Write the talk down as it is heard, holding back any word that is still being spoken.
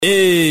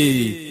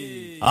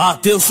Ei,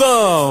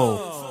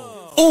 atenção!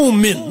 1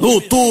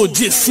 minuto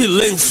de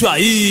silêncio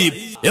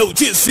aí. Eu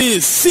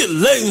disse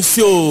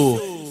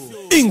silêncio.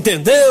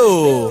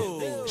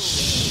 Entendeu?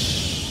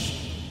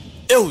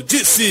 Eu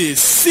disse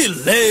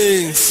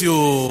silêncio.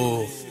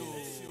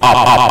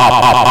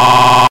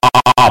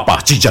 A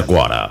partir de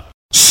agora,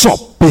 só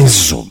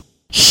peso.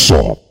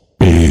 Só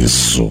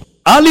peso.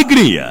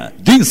 Alegria,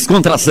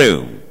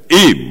 descontração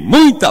e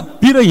muita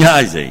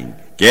piranhagem.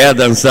 Quer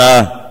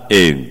dançar?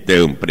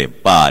 Então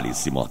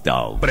prepare-se,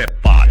 mortal.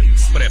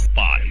 Prepare-se,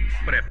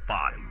 prepare-se,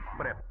 prepare-se,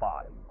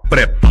 prepare-se,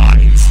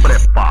 prepare-se, prepare-se,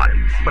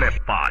 prepare-se,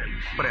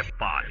 prepare-se,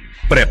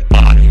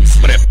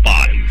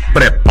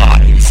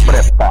 prepare-se,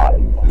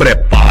 prepare-se,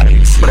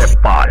 prepare-se,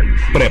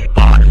 prepare-se,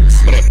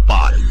 prepare-se,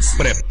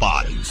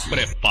 prepare-se,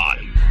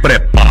 prepare-se,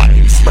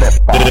 prepare-se,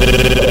 prepare-se.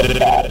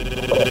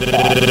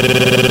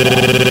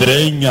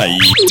 Vem aí.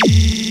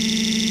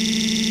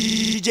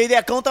 DJ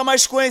Decão tá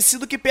mais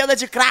conhecido que pedra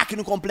de crack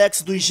no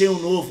complexo do Engenho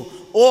Novo.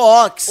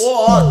 O Ox.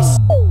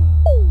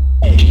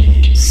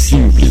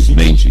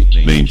 Simplesmente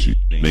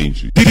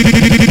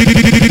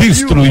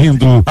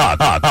destruindo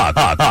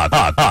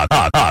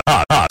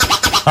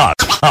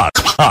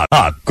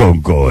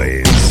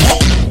Congoes.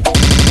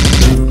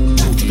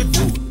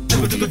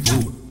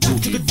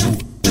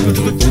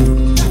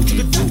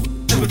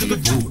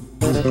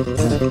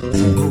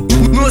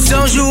 No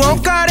São João,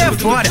 cara é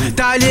fora,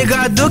 tá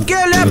ligado que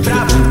ele é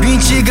brabo.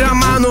 20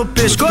 gramas no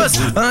pescoço,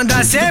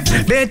 anda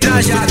sempre bem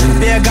trajado.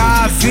 Pega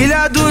a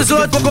filha dos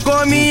outros,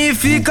 come e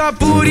fica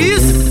por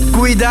isso.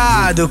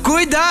 Cuidado,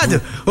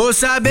 cuidado,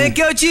 ouça bem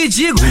que eu te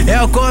digo.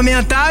 É o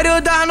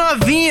comentário das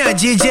novinhas,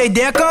 DJ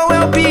Decao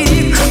é o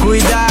perigo.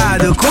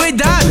 Cuidado,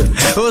 cuidado,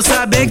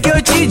 ouça bem que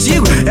eu te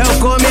digo. É o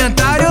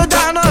comentário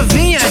das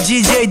novinhas,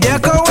 DJ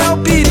Decao é o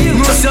perigo.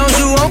 No São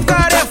João,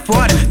 cara é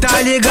fora,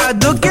 tá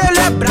ligado que ele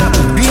é brabo.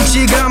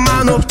 20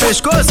 gramas no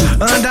pescoço,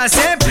 anda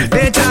sempre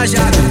bem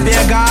trajado.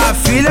 Pega a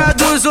filha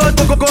dos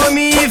outros,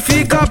 come e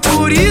fica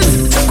por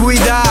isso.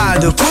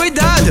 Cuidado,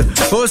 cuidado,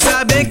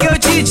 ouça bem que eu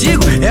te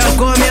digo. É o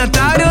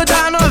comentário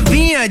da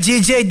novinha,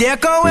 DJ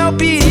Decao é o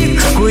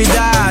perigo.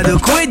 Cuidado,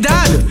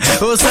 cuidado,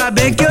 ouça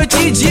bem que eu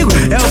te digo.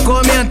 É o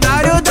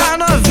comentário da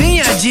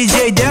novinha,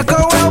 DJ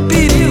Decao é o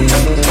perigo.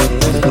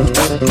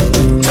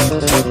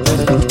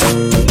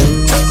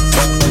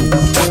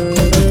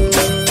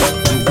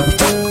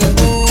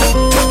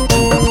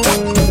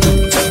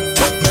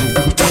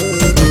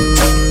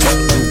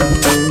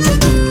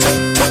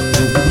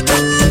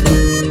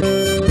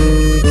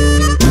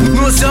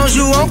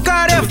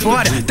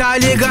 Tá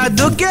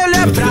ligado que ele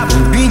é brabo.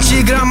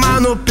 20 gramas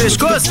no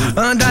pescoço,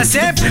 anda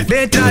sempre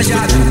bem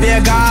trajado.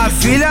 Pega a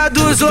filha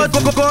dos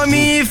outros,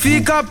 come e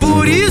fica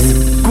por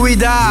isso.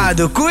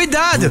 Cuidado,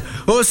 cuidado,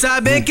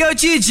 ouça bem que eu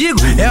te digo.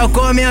 É o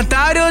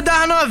comentário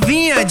das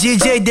novinhas,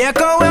 DJ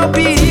Decao é o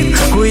perigo.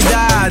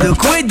 Cuidado,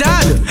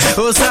 cuidado,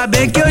 ouça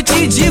bem que eu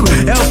te digo.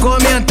 É o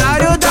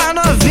comentário das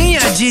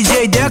novinhas,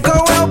 DJ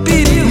Decao é o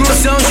perigo. No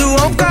São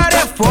João, cara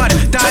é fora,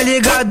 tá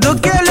ligado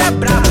que ele é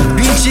brabo.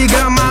 20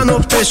 gramas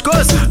no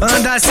pescoço,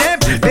 anda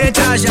sempre bem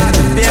trajado.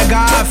 Pega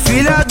a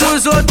filha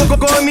dos outros,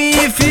 come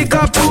e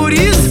fica por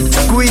isso.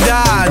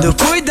 Cuidado,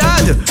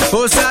 cuidado,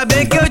 ouça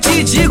bem que eu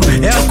te digo.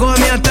 É o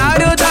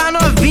comentário da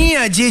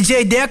novinha,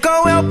 DJ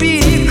Decao é o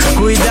perigo.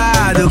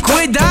 Cuidado,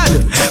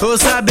 cuidado,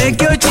 ouça bem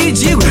que eu te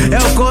digo. É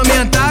o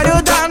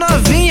comentário da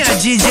novinha,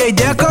 DJ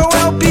Decao é